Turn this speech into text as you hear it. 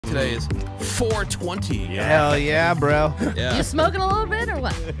today is 420. Hell yeah, bro. Yeah. You smoking a little bit or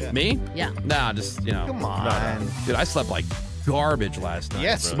what? Me? Yeah. Nah, just, you know. Come on. Dude, I slept like garbage last night.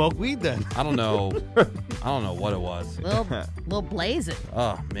 Yeah, bro. smoke weed then. I don't know. I don't know what it was. Little blazing.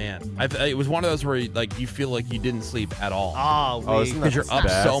 Oh, man. It was one of those where you feel like you didn't sleep at all. Oh, isn't Because you're up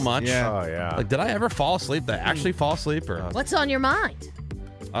best? so much. Yeah. Oh, yeah. Like, did I ever fall asleep? Did I actually fall asleep? Or What's on your mind?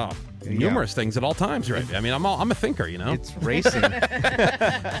 numerous things at all times, right? I mean, I'm a thinker, you know? It's racing.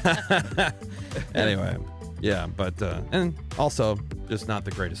 Anyway, yeah, but, and also just not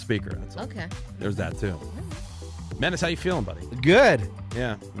the greatest speaker. That's all. Okay. There's that, too. Menace, how you feeling, buddy? Good.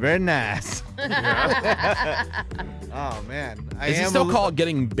 Yeah. Very nice. Oh, man. Is it still called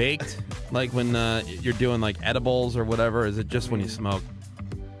getting baked? Like when you're doing like edibles or whatever? Is it just when you smoke?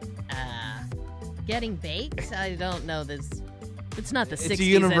 Getting baked? I don't know this. It's not the 60s It's a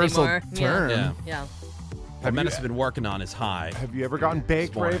universal anymore. term. Yeah. Yeah. What Menace has been working on is high. Have you ever gotten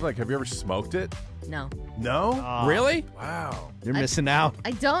baked, morning. Rave? Like, have you ever smoked it? No. No? Oh, Really? Wow. You're missing out.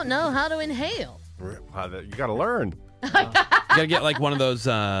 I don't know how to inhale. Wow, you got to learn. You gotta get like one of those,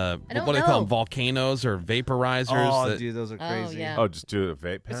 what don't do they call know. them? Volcanoes or vaporizers? Oh, that dude, those are crazy. yeah. Oh, just do a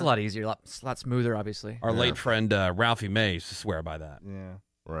vape pen? It's a lot easier, a lot smoother, obviously. Our late friend Ralphie May used to swear by that. Yeah.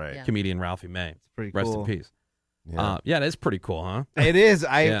 Right. Yeah. Comedian Ralphie May. It's pretty Rest cool. in peace. Yeah. Yeah, it is pretty cool, huh? It is.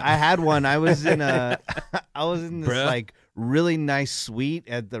 Yeah. I had one. I was in I was in this Bruh. like really nice suite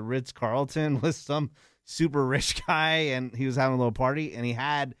at the Ritz Carlton with some super rich guy, and he was having a little party, and he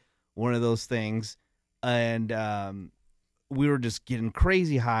had one of those things, and we were just getting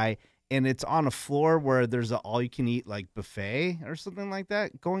crazy high, and it's on a floor where there's a all you can eat like buffet or something like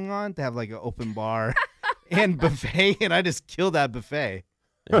that going on. To have like an open bar and buffet, and I just killed that buffet.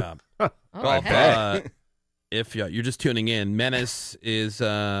 Yeah. Okay. If you're just tuning in, Menace is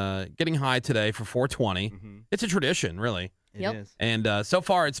getting high today for 420. It's a tradition, really. It Yep. is. And so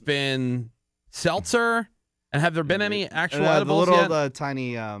far, it's been seltzer. And have there been any actual the edibles little yet?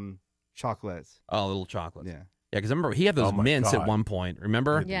 tiny chocolates. Oh, little chocolates. Yeah. Yeah, because I remember he had those Oh my mints at God. one point.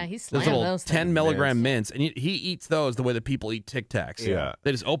 Remember? Yeah, he Those slammed little those 10 things. milligram mints. And he eats those the way that people eat Tic Tacs. Yeah.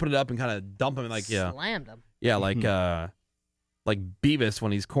 They just open it up and kind of dump them like, Slammed them. yeah, like Beavis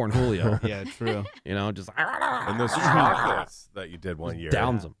when he's Cornholio. Yeah, true. You know, just. And those chocolates that you did one year.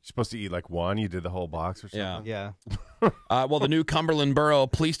 Downs them. You're supposed to eat like one. You did the whole box or Yeah. something? Yeah. Well, the new Cumberland Borough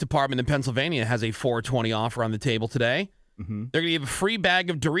Police Department in Pennsylvania has a 420 offer on the table today. Mm-hmm. They're going to give a free bag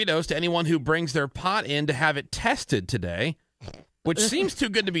of Doritos to anyone who brings their pot in to have it tested today, which seems too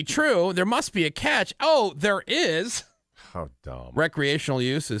good to be true. There must be a catch. Oh, there is. How dumb. Recreational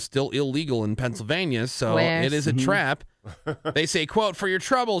use is still illegal in Pennsylvania, so Where? it is a trap. They say, quote, for your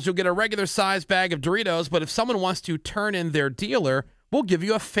troubles, you'll get a regular-sized bag of Doritos, but if someone wants to turn in their dealer, we'll give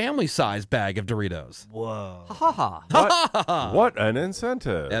you a family-sized bag of Doritos. Whoa. Ha ha. What an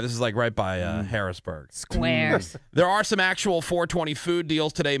incentive. Yeah, this is like right by Harrisburg. Squares. There are some actual 420 food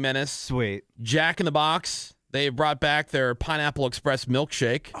deals today, Menace. Sweet. Jack in the Box, they brought back their Pineapple Express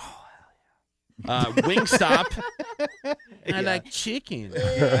milkshake. Oh, hell yeah. Wingstop. I like chicken.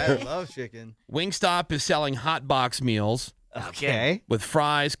 I love chicken. Wingstop is selling hot box meals Okay. with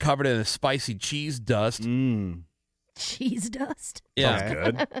fries covered in a spicy cheese dust. Mm. Cheese dust.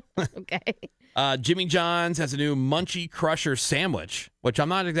 Yeah. Good. Okay. Jimmy John's has a new Munchie Crusher sandwich, which I'm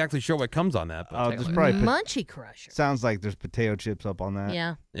not exactly sure what comes on that. But Oh, there's probably Munchie Crusher. sounds like there's potato chips up on that.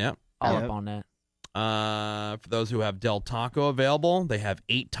 Yeah. yeah. All Yep. up on that. For those who have Del Taco available, they have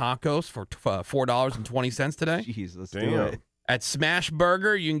 8 tacos for $4.20 today. Jeez, let's do Damn. it. At Smash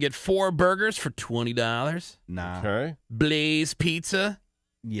Burger, you can get 4 burgers for $20. Nah. Okay. Blaze Pizza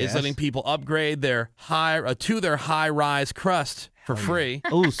Yes. is letting people upgrade their high-rise crust for free.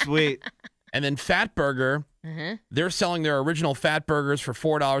 Oh, sweet. And then Fat Burger, they're selling their original Fat Burgers for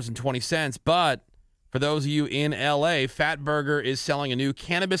 $4.20. But for those of you in LA, Fat Burger is selling a new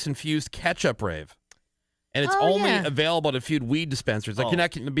cannabis-infused ketchup, Rave. And it's only available at a few weed dispensaries. Like, you're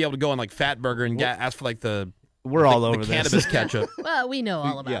not going to be able to go on, like, Fat Burger and ask for, like, We're all over the this. cannabis ketchup. Well, we know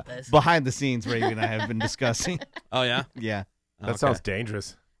all about this. Behind the scenes, Ravi and I have been discussing. Oh, yeah? Yeah. That sounds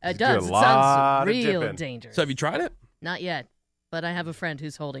dangerous. It You do a does. It lot sounds of real dipping. dangerous. So have you tried it? Not yet, but I have a friend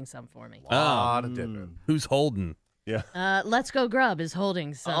who's holding some for me. A lot of dipping. Who's holding? Yeah. Let's Go Grub is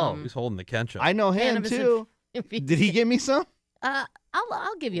holding some. Who's holding the ketchup? I know him, Cannabis too. Did he give me some?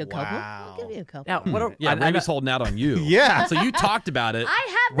 I'll give you a couple. Wow. I'll give you a couple. Now, what are, Yeah, Ravi's holding out on you. Yeah. So you talked about it.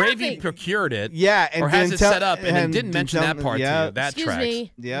 I have Ravi nothing. procured it. Yeah. And or has didn't it tell- set up and then didn't mention tell that me- part yeah. to you. That Excuse tracks.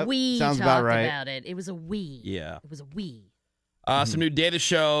 me. Yep, We sounds talked about right. about it. It was a we. Yeah. It was a we. Some new data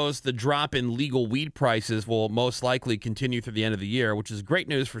shows the drop in legal weed prices will most likely continue through the end of the year, which is great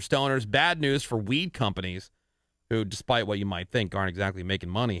news for stoners, bad news for weed companies who, despite what you might think, aren't exactly making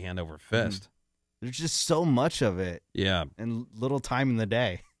money hand over fist. There's just so much of it Yeah. and little time in the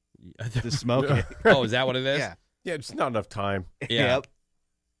day to smoke it. Oh, is that what it is? Yeah. Yeah, just not enough time. Yeah. Yep.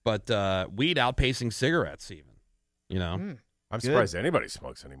 But weed outpacing cigarettes, even. You know? I'm surprised anybody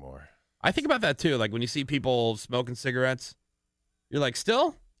smokes anymore. I think about that too. Like when you see people smoking cigarettes, you're like,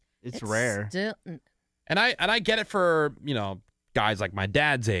 still? It's rare. Still, And I get it for, guys like my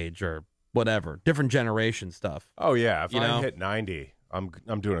dad's age or whatever, different generation stuff. Oh yeah, if You I know? hit 90, I'm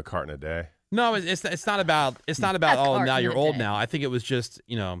doing a carton a day. No, it's not about oh, Carton now you're a old day. now. I think it was just,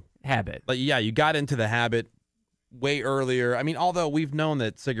 Habit. like yeah, you got into the habit way earlier. I mean, although we've known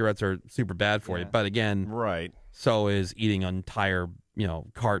that cigarettes are super bad for you, but again, Right. so is eating an entire,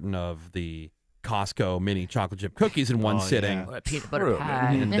 carton of the Costco mini chocolate chip cookies in one Oh, sitting. yeah. Peanut butter True.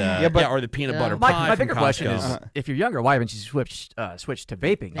 pie. And, Yeah, but- or the peanut butter My, pie my from bigger question Costco. is, if you're younger, why haven't you switched to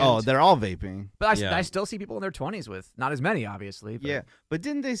vaping? Oh, they're all vaping. But Yeah. I still see people in their 20s with not as many, obviously. But Yeah, but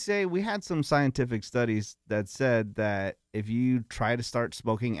didn't they say we had some scientific studies that said that if you try to start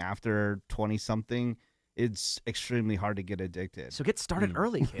smoking after 20-something, it's extremely hard to get addicted. So get started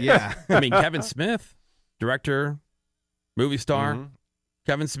early, kid. Yeah. I mean, Kevin Smith, director, movie star, Mhm.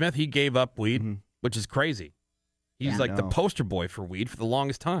 Kevin Smith, he gave up weed, Mhm. which is crazy. He's Yeah. like the No. poster boy for weed for the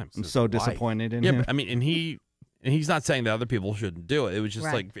longest time. I'm so disappointed in Yeah, him. but, I mean, and he's not saying that other people shouldn't do it. It was just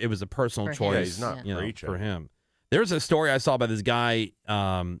Right. like it was a personal For him. choice. Yeah, he's not preaching. for him. There's a story I saw about this guy.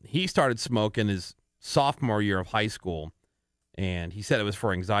 He started smoking his sophomore year of high school, and he said it was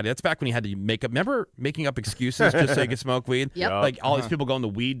for anxiety. That's back when he had to remember making up excuses just so he could smoke weed. Yep. Like all these people going to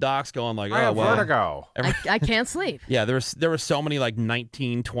weed docs, going like, I "Oh have well." vertigo. I can't sleep. Yeah, there were so many like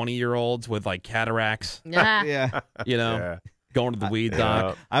 19, 20-year-olds with like cataracts, Ah, Yeah. Yeah. going to the weed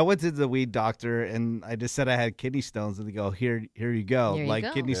doc. I went to the weed doctor and I just said I had kidney stones, and they go, here you go. Here you Like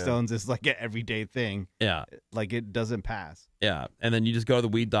go. kidney Yeah. stones is like an everyday thing. Yeah, Like it doesn't pass. yeah. And then you just go to the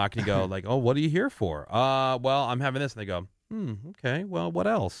weed doc and you go like, "Oh, what are you here for?" Well, I'm having this. And they go, okay. Well, what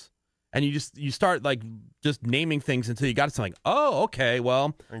else? And you start like just naming things until you got to something. Oh, okay.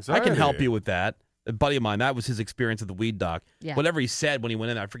 Well, I can help Anxiety. you with that. A buddy of mine, that was his experience at the weed doc. Yeah. Whatever he said when he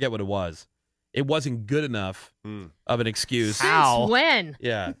went in, I forget what it was. It wasn't good enough of an excuse. Since when?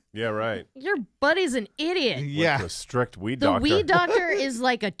 Yeah. Yeah, right. Your buddy's an idiot. Yeah. With a strict weed The doctor. weed doctor is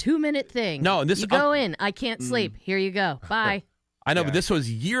like a 2-minute thing. No, and this- you go in. I can't sleep. Here you go. Bye. I know, Yeah. but this was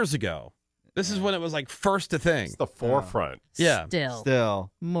years ago. This is when it was like first a thing. It's the forefront. Yeah. Still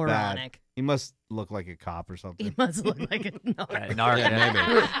Still moronic. bad. He must look like a cop or He something. must look like a narc. Narc,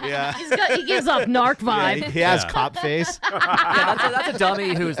 yeah. Yeah. He gives off narc Yeah, vibe. he has Yeah. cop face. Yeah, that's a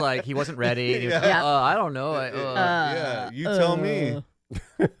dummy who's like, he wasn't ready. And he was like, Yeah. I don't know. Yeah, you tell me.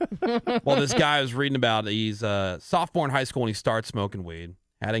 Well, this guy I was reading about, he's a sophomore in high school and he starts smoking weed,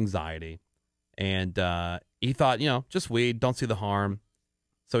 had anxiety, and he thought, just weed, don't see the harm.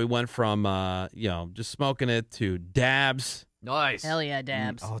 So he went from, just smoking it to dabs. Nice. Hell yeah,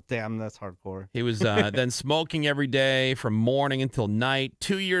 dabs. Oh, damn, that's hardcore. He was then smoking every day from morning until night.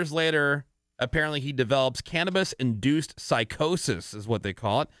 2 years later, apparently he develops cannabis-induced psychosis, is what they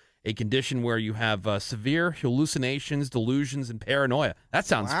call it, a condition where you have severe hallucinations, delusions, and paranoia. That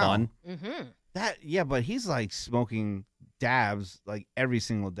sounds Wow. fun. Mm-hmm. But he's like smoking dabs like every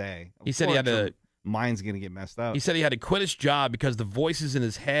single day. He said he had Of course, to. your mind's gonna get messed up. He said he had to quit his job because the voices in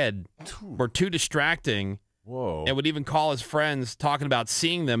his head were too distracting, Whoa. and would even call his friends talking about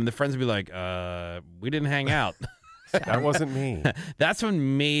seeing them, and the friends would be like, we didn't hang out. That wasn't me. That's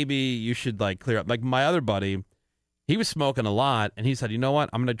when maybe you should like clear up. Like my other buddy, he was smoking a lot, and he said, you know what?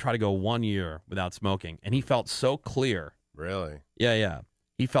 I'm going to try to go 1 year without smoking. And he felt so clear. Really? Yeah.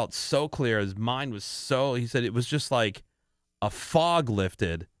 He felt so clear. His mind was so, he said it was just like a fog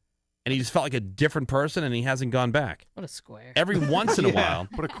lifted, and he just felt like a different person, and he hasn't gone back. What a square. Every once in a while.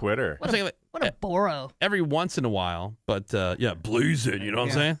 What a quitter. I'm saying, like, What a boro. every once in a while, but blazing, you know what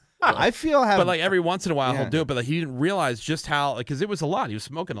I'm saying? I feel But like every once in a while Yeah. he'll do it, but like he didn't realize just how, because it was a lot. He was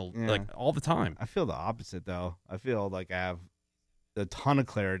smoking like all the time. I feel the opposite though. I feel like I have a ton of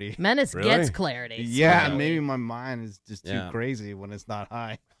clarity. Menace Really? gets clarity. Yeah, slowly. maybe my mind is just too Yeah. crazy when it's not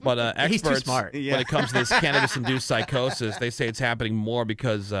high. But He's too experts, smart. Yeah. when it comes to this cannabis-induced psychosis, they say it's happening more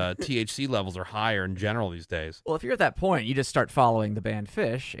because THC levels are higher in general these days. Well, if you're at that point, you just start following the band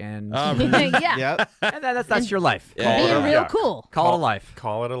Fish, and, yeah. Yep. and then that's your life. Yeah. Being Yeah. real cool. Call it a life.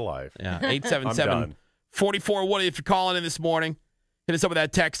 Call it a life. Yeah, I'm 877-44 Woody. If you're calling in this morning, hit us up with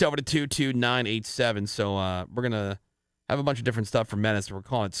that text over to 22987. So we're gonna have a bunch of different stuff for Menace. We're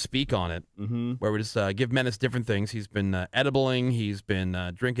calling it Speak on It, where we just give Menace different things. He's been edibling. He's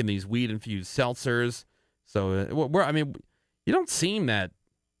been drinking these weed-infused seltzers. So you don't seem that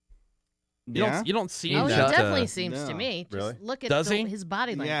You don't seem Oh, he that. definitely seems no. to me. Just Really? look at Does he? his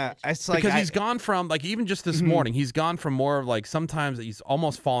body language. Yeah, it's like because he's gone from like even just this morning, he's gone from more of like sometimes he's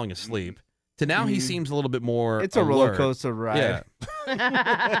almost falling asleep to now he seems a little bit more. It's a roller alert. coaster ride.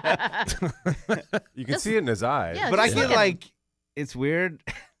 Yeah. You can see it in his eyes. Yeah, But I just get look at him. like, it's weird.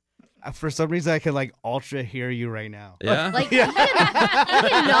 For some reason, I can like ultra hear you right now. Yeah. Like he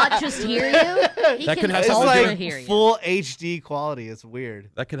can not just hear you. He That can could have It's something to ultra do like hear you. full HD quality. It's weird.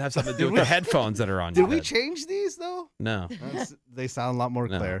 that could have something to do with the headphones that are on. Did your we head. change these though? No. They sound a lot more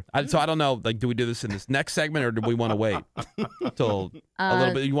No. clear. So I don't know. Like, do we do this in this next segment, or do we want to wait till a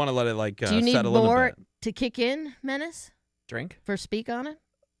little bit? You want to let it like Do you need settle in a more bit? to kick in, Menace, Drink? for speak on it?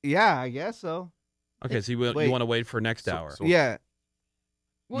 Yeah, I guess so. Okay, so you Wait. want to wait for next hour? So- Yeah.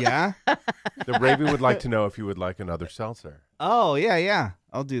 Yeah. The Raven would like to know if you would like another seltzer. Oh, yeah.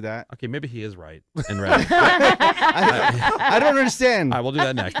 I'll do that. Okay, maybe he is right and ready. I don't understand. All right, we'll do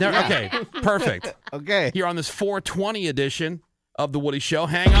that next. Now, okay, perfect. Okay. Here on this 420 edition of The Woody Show.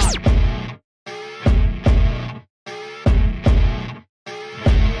 Hang on.